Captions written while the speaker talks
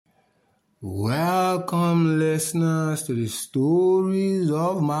Welcome, listeners, to the stories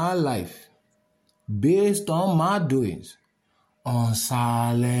of my life, based on my doings, on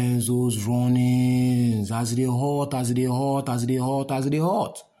silence those runnings, as they hot.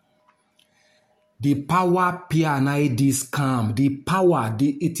 The power P&ID scam,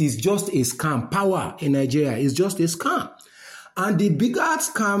 it is just a scam. Power in Nigeria is just a scam. And the bigger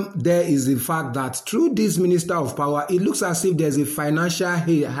scam there is the fact that through this minister of power, it looks as if there's a financial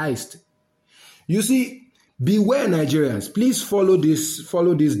heist. You see, beware Nigerians. Please follow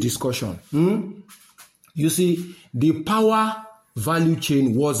this discussion. You see, the power value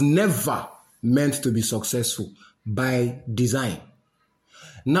chain was never meant to be successful by design.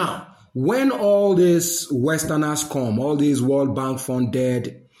 Now, when all these Westerners come, all these World Bank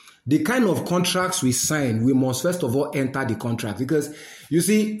funded, the kind of contracts we sign, we must first of all enter the contract. Because, you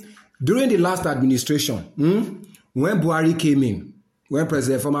see, during the last administration, when Buhari came in, when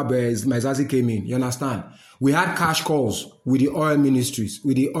President former Maizazi came in, you understand? We had cash calls with the oil ministries,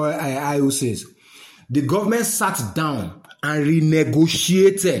 with the oil IOCs. The government sat down and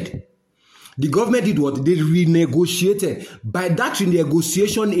renegotiated. The government did what? They renegotiated. By that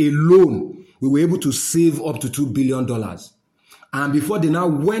renegotiation alone, we were able to save up to $2 billion. And before they now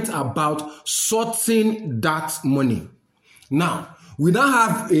went about sorting that money. Now, we now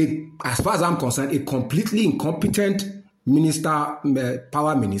have, as far as I'm concerned, a completely incompetent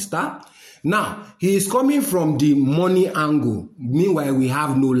power minister. Now, he is coming from the money angle. Meanwhile, we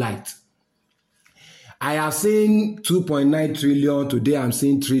have no light. I have seen 2.9 trillion. Today, I'm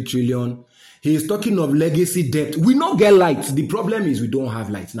seeing 3 trillion. He is talking of legacy debt. We don't get light. The problem is we don't have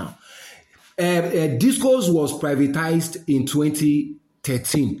light now. Discos was privatized in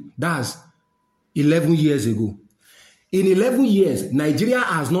 2013. That's 11 years ago. In 11 years, Nigeria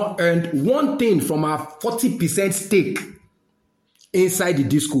has not earned one thing from our 40% stake inside the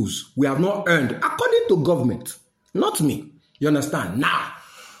discos. We have not earned, according to government, not me. You understand? Now,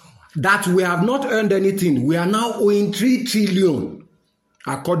 that we have not earned anything, we are now owing 3 trillion,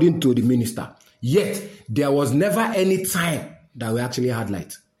 according to the minister. Yet, there was never any time that we actually had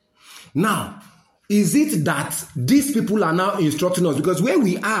light. Now, is it that these people are now instructing us? Because where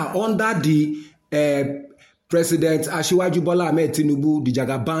we are under the President Asiwaju Bola Ahmed Tinubu, the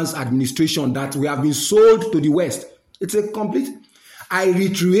Jagaban's administration, that we have been sold to the West. It's a complete... I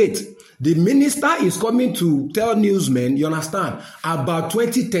reiterate, the minister is coming to tell newsmen, you understand, about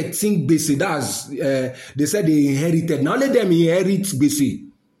 2013 BC. That's, they said they inherited. Now let them inherit BC.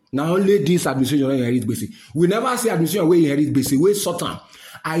 Now only this administration inherit BC. We never see administration where inherit BC. We sort them.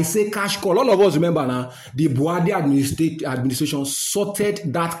 I say cash call. All of us remember now, the Buhari administration sorted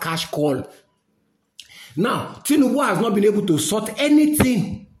that cash call. Now, Tinubu has not been able to sort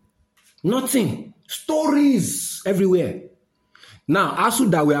anything. Nothing. Stories everywhere. Now, as to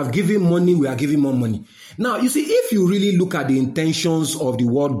that we have given money, we are giving more money. Now, you see, if you really look at the intentions of the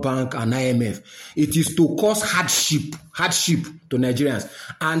World Bank and IMF, it is to cause hardship to Nigerians.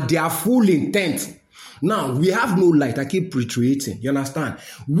 And their full intent. Now, we have no light. I keep reiterating. You understand?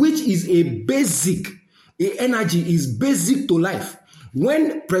 Which is energy is basic to life.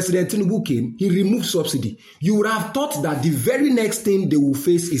 When President Tinubu came, he removed subsidy. You would have thought that the very next thing they will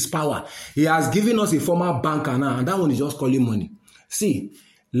face is power. He has given us a former banker now, and that one is just calling money. See,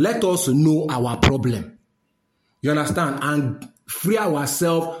 let us know our problem. You understand? And free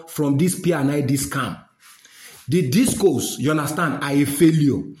ourselves from this P&ID scam. The discos, you understand, are a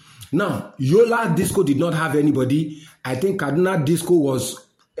failure. Now, Yola Disco did not have anybody. I think Kaduna Disco was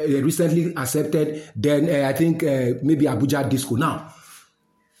recently accepted. Then I think maybe Abuja Disco. Now,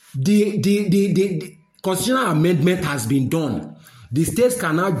 the constitutional amendment has been done. The states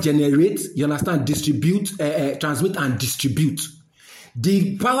can now generate, you understand, distribute, transmit and distribute.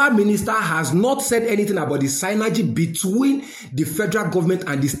 The power minister has not said anything about the synergy between the federal government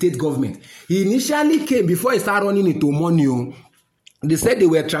and the state government. He initially came, before he started running into money, they said they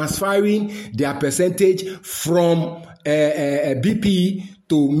were transferring their percentage from BP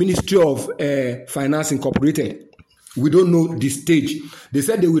to Ministry of Finance Incorporated. We don't know the stage. They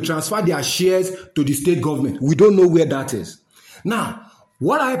said they will transfer their shares to the state government. We don't know where that is. Now,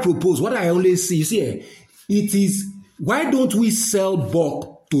 what I propose, what I only see, you see, it is, why don't we sell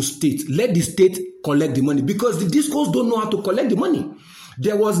bulk to state? Let the state collect the money, because the discos don't know how to collect the money.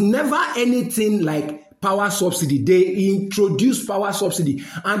 There was never anything like power subsidy. They introduced power subsidy,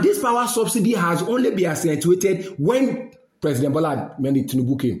 and this power subsidy has only been accentuated when President Bola Ahmed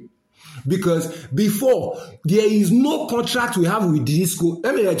Tinubu came. Because before, there is no contract we have with the disco.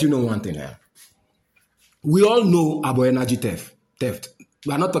 Let me let you know one thing here. We all know about energy theft.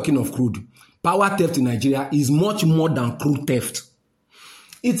 We are not talking of crude. Power theft in Nigeria is much more than crude theft.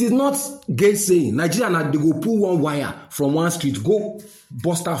 It is not gainsaying. Nigeria, they go pull one wire from one street, go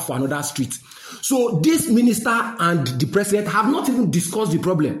bust out for another street. So this minister and the president have not even discussed the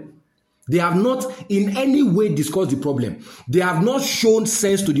problem. They have not in any way discussed the problem. They have not shown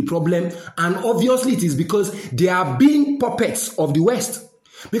sense to the problem. And obviously it is because they are being puppets of the West.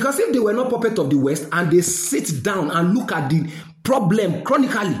 Because if they were not puppets of the West and they sit down and look at the problem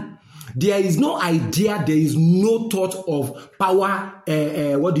chronically, there is no idea, there is no thought of power,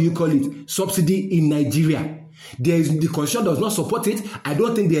 subsidy in Nigeria. The constitution does not support it. I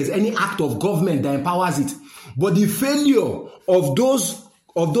don't think there is any act of government that empowers it. But the failure of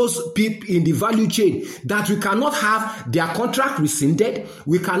those people in the value chain, that we cannot have their contract rescinded,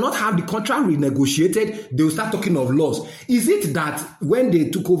 we cannot have the contract renegotiated, they will start talking of laws. Is it that when they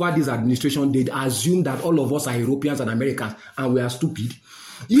took over this administration, they assumed that all of us are Europeans and Americans and we are stupid?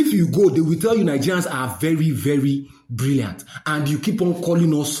 If you go, they will tell you Nigerians are very, very brilliant, and you keep on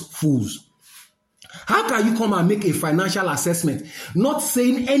calling us fools. How can you come and make a financial assessment, not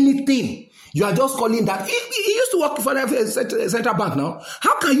saying anything? You are just calling that. He used to work for the central bank now.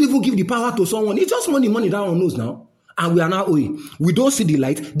 How can you even give the power to someone? It's just money down on us now. And we are now owing. We don't see the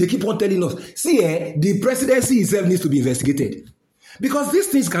light. They keep on telling us, see, the presidency itself needs to be investigated. Because these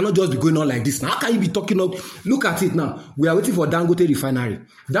things cannot just be going on like this. Now, how can you be talking of, look at it now. We are waiting for Dangote refinery.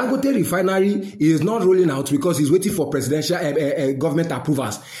 Dangote refinery is not rolling out because he's waiting for presidential government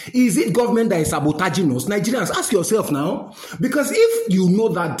approvals. Is it government that is sabotaging us? Nigerians, ask yourself now. Because if you know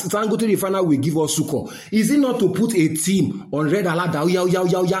that Dangote refinery will give us succor, is it not to put a team on red alert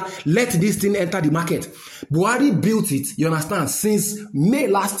that, let this thing enter the market? Buhari built it, you understand, since May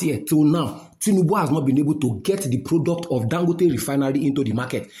last year till now. Tinubu has not been able to get the product of Dangote refinery into the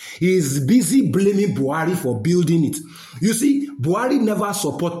market. He is busy blaming Buhari for building it. You see, Buhari never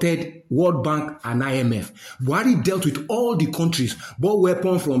supported World Bank and IMF. Buhari dealt with all the countries, bought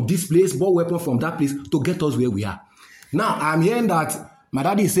weapons from this place, bought weapons from that place to get us where we are. Now, I'm hearing that my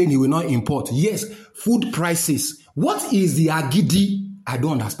daddy is saying he will not import. Yes, food prices. What is the agidi? I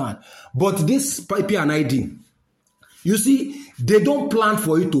don't understand. But this P&ID, you see, they don't plan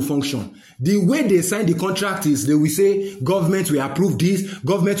for it to function. The way they sign the contract is they will say, government will approve this,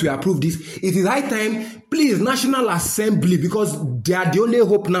 government will approve this. It is high time, please, National Assembly, because they are the only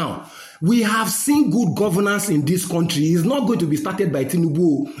hope now. We have seen good governance in this country. It's not going to be started by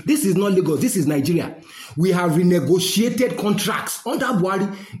Tinubu. This is not Lagos. This is Nigeria. We have renegotiated contracts under Buhari,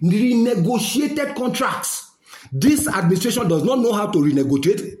 renegotiated contracts. This administration does not know how to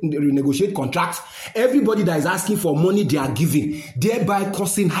renegotiate contracts. Everybody that is asking for money, they are giving, thereby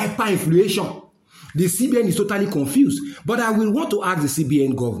causing hyperinflation. The CBN is totally confused. But I will want to ask the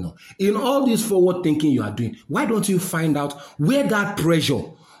CBN governor, in all this forward thinking you are doing, why don't you find out where that pressure,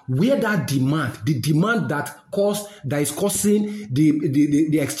 where that demand, the demand that is causing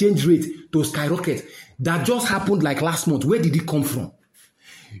the exchange rate to skyrocket, that just happened like last month, where did it come from?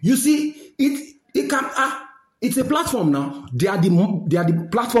 You see, it can. It's a platform now. They are the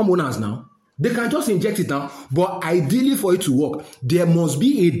platform owners now. They can just inject it now. But ideally for it to work, there must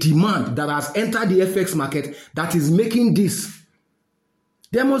be a demand that has entered the FX market that is making this.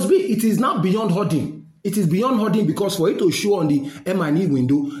 There must be. It is now beyond hoarding. It is beyond hoarding because for it to show on the M&E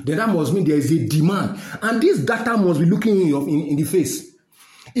window, then that must mean there is a demand. And this data must be looking in the face.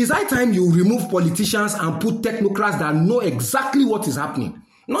 It's high time you remove politicians and put technocrats that know exactly what is happening.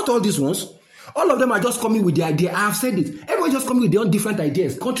 Not all these ones. All of them are just coming with the idea. I have said it. Everyone just coming with their own different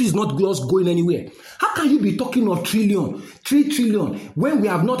ideas. Country is not just going anywhere. How can you be talking of 3 trillion, when we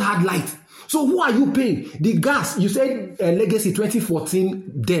have not had light? So who are you paying? The gas, you said legacy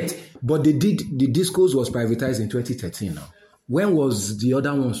 2014 debt, but the discos was privatized in 2013 now. When was the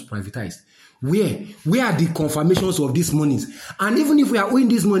other ones privatized? Where are the confirmations of these monies? And even if we are owing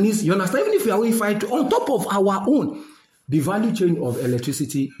these monies, you understand, even if we are owing 5 on top of our own, the value chain of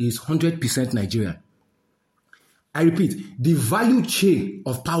electricity is 100% Nigerian. I repeat, the value chain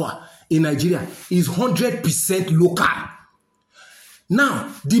of power in Nigeria is 100% local.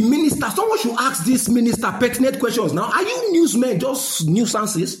 Now, the minister, someone should ask this minister pertinent questions. Now, are you newsmen just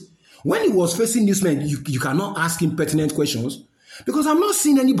nuisances? When he was facing newsmen, you cannot ask him pertinent questions. Because I'm not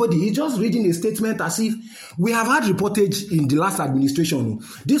seeing anybody. He's just reading a statement as if we have had reportage in the last administration.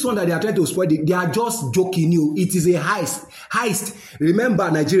 This one that they are trying to spoil, they are just joking you. It is a heist. Remember,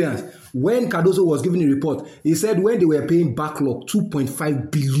 Nigerians, when Cardozo was giving a report, he said when they were paying backlog, $2.5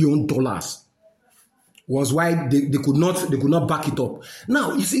 billion was why they could not back it up.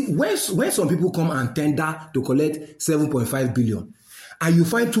 Now, you see, when some people come and tender to collect 7.5 billion, and you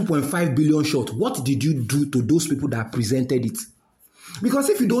find 2.5 billion short, what did you do to those people that presented it? Because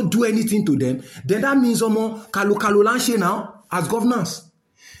if you don't do anything to them, then that means kalu lanshe now as governance.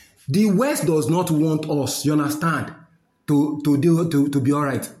 The West does not want us, you understand, to be all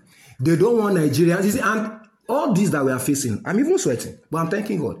right. They don't want Nigerians. And all these that we are facing, I'm even sweating, but I'm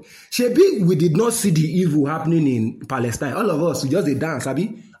thanking God. Shebi, we did not see the evil happening in Palestine. All of us, we just dance,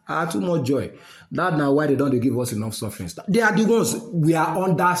 Abi. Too much joy. That's now why they don't give us enough suffering. They are the ones, we are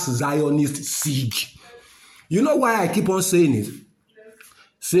under Zionist siege. You know why I keep on saying it?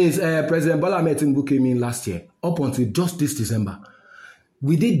 Since President Bola Ahmed Tinubu came in last year, up until just this December,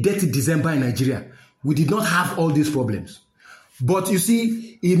 we did dirty December in Nigeria. We did not have all these problems. But you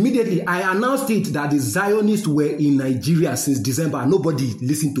see, immediately I announced it that the Zionists were in Nigeria since December. Nobody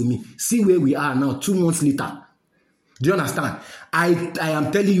listened to me. See where we are now, 2 months later. Do you understand? I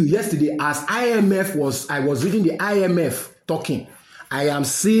am telling you, yesterday, as I was reading the IMF talking, I am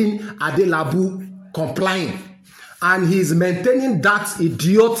seeing Adelabu complying. And he's maintaining that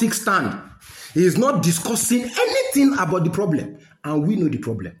idiotic stand. He is not discussing anything about the problem. And we know the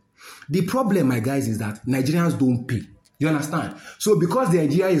problem. The problem, my guys, is that Nigerians don't pay. You understand? So because the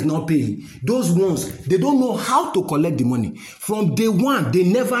Nigeria is not paying, those ones, they don't know how to collect the money. From day one, they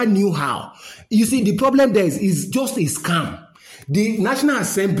never knew how. You see, the problem there is just a scam. The National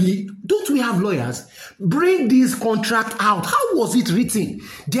Assembly, don't we have lawyers? Bring this contract out. How was it written?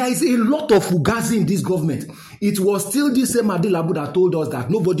 There is a lot of fugazi in this government. It was still the same Adelabu that told us that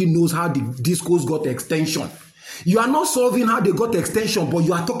nobody knows how the discos got extension. You are not solving how they got extension, but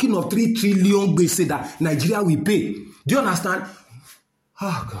you are talking of 3 trillion base that Nigeria will pay. Do you understand?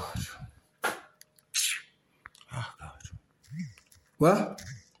 Oh, God. Oh, God. Well,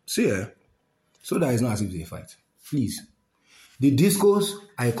 see here. So that is not as if they fight. Please. The discos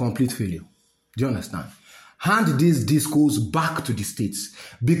are a complete failure. Do you understand? Hand these discos back to the states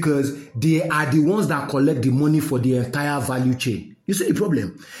because they are the ones that collect the money for the entire value chain. You see the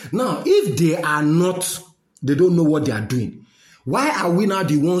problem? Now, if they are not, they don't know what they are doing. Why are we now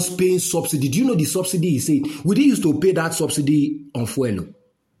the ones paying subsidy? Do you know the subsidy he said? We didn't used to pay that subsidy on fuel.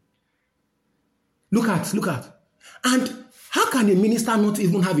 Look at. And how can a minister not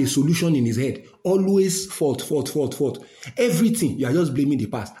even have a solution in his head? Always fault. Everything, you are just blaming the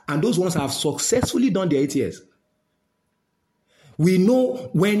past. And those ones have successfully done their 8 years. We know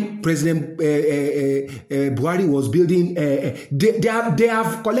when President Buhari was building, they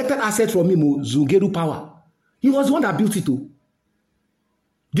have collected assets from him, Zungeru Power. He was the one that built it too.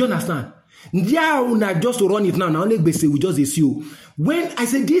 Do you understand? Just to run it now, only we just assume. When I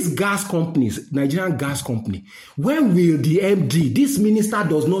say these gas companies, Nigerian gas company, when will the MD, this minister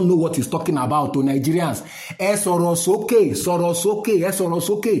does not know what he's talking about to Nigerians. Sorosoke.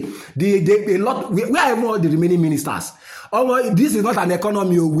 A lot. Where are all the remaining ministers? Oh, this is not an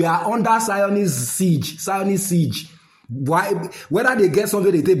economy. We are under Zionist siege. Why? Whether they get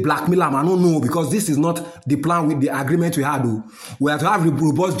something they take blackmail, I don't know, because this is not the plan with the agreement we had. We have to have a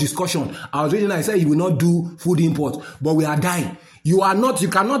robust discussion. I was reading, I said you will not do food import, but we are dying. You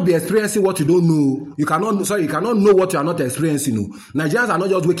cannot be experiencing what you don't know. You cannot know what you are not experiencing. Nigerians are not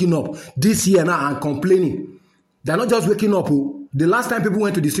just waking up this year now and complaining. They're not just waking up. The last time people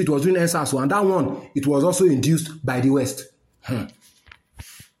went to the street was during NSAS, and that one, it was also induced by the West.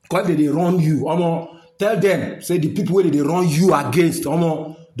 Because they run you. Tell them, say the people where they run you against, they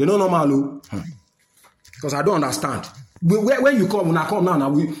don't normal. Because I don't understand. When you come, when I come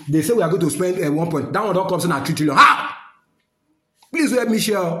now, they say we are going to spend 1 point. That one don't come in at 3 trillion. How? Please help me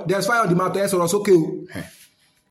share. There's fire on the mountain, so it's okay.